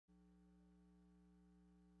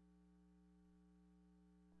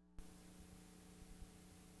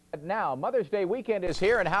But now, Mother's Day weekend is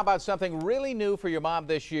here, and how about something really new for your mom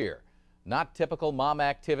this year? Not typical mom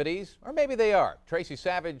activities, or maybe they are. Tracie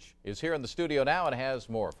Savage is here in the studio now and has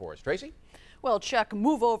more for us. Tracie? Well, check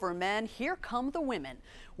move over men. Here come the women.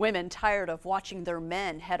 Women tired of watching their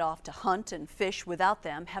men head off to hunt and fish without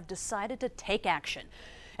them have decided to take action.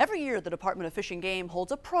 Every year, the Department of Fish and Game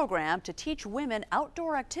holds a program to teach women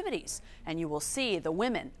outdoor activities, and you will see the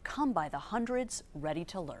women come by the hundreds ready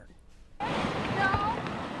to learn. No.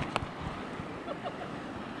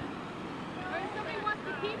 If somebody wants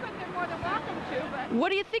to keep it, they're more than welcome to. But What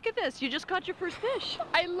do you think of this? You just caught your first fish.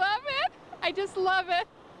 I love it. I just love it.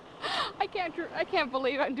 I can't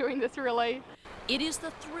believe I'm doing this, really. It is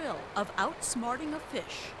the thrill of outsmarting a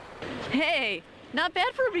fish. Hey, not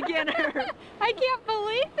bad for a beginner. I can't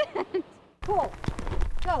believe it. Cool.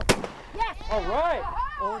 Go. Yes. All right.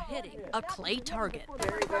 Or hitting a clay target.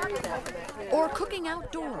 Or cooking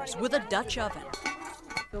outdoors with a Dutch oven.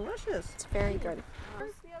 Delicious. It's very good.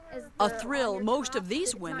 A thrill most of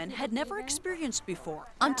these women had never experienced before,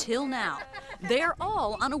 until now. They are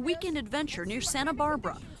all on a weekend adventure near Santa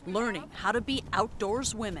Barbara, learning how to be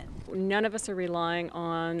outdoors women. None of us are relying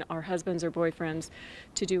on our husbands or boyfriends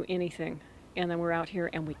to do anything. And then we're out here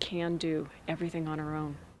and we can do everything on our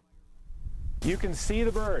own. You can see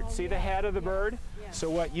the bird, see the head of the bird.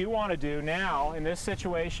 So what you want to do now in this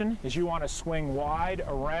situation is you want to swing wide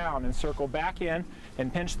around and circle back in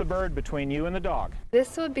and pinch the bird between you and the dog.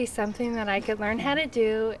 This would be something that I could learn how to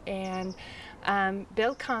do and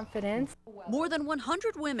build confidence. More than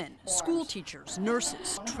 100 women, school teachers,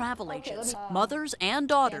 nurses, travel agents, mothers and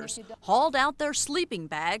daughters hauled out their sleeping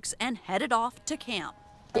bags and headed off to camp.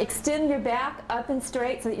 Extend your back up and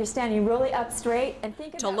straight so that you're standing really up straight and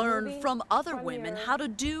think to learn from other women how to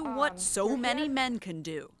do what so many men can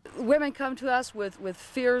do. Women come to us with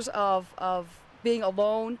fears of being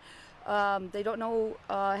alone. They don't know,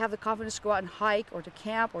 have the confidence to go out and hike or to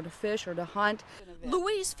camp or to fish or to hunt.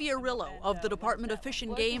 Louise Fiorillo of the Department of Fish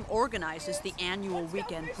and Game organizes the annual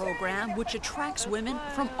weekend program, which attracts women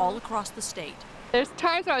from all across the state. There's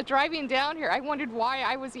times when I was driving down here, I wondered why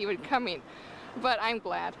I was even coming. But I'm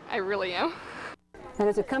glad. I really am. And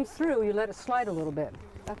as it comes through, you let it slide a little bit.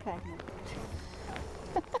 Okay.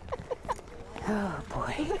 Oh,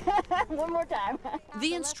 boy. One more time.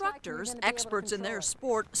 The instructors, experts in their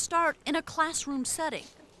sport, start in a classroom setting,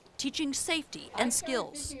 teaching safety and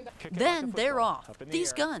skills. Then they're off.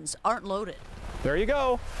 These guns aren't loaded. There you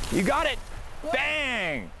go. You got it.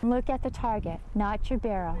 Bang! Look at the target, not your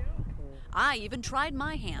barrel. I even tried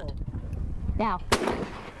my hand. Now.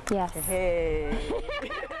 Yes. Hey.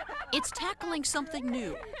 It's tackling something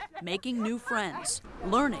new, making new friends,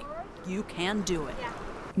 learning you can do it.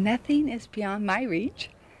 Nothing is beyond my reach.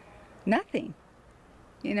 Nothing.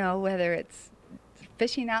 You know, whether it's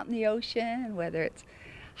fishing out in the ocean, whether it's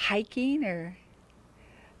hiking or,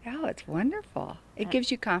 oh, it's wonderful. It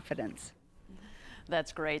gives you confidence.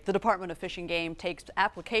 That's great. The Department of Fish and Game takes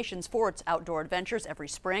applications for its outdoor adventures every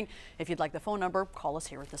spring. If you'd like the phone number, call us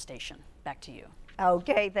here at the station. Back to you.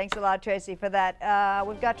 Okay, thanks a lot, Tracie, for that.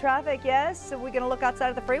 We've got traffic, yes. So we're going to look outside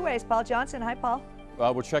of the freeways. Paul Johnson. Hi, Paul.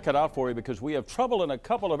 We'll check it out for you because we have trouble in a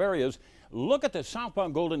couple of areas. Look at the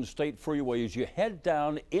southbound Golden State Freeway as you head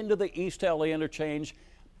down into the East LA interchange,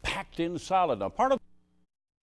 packed in solid. Now, part of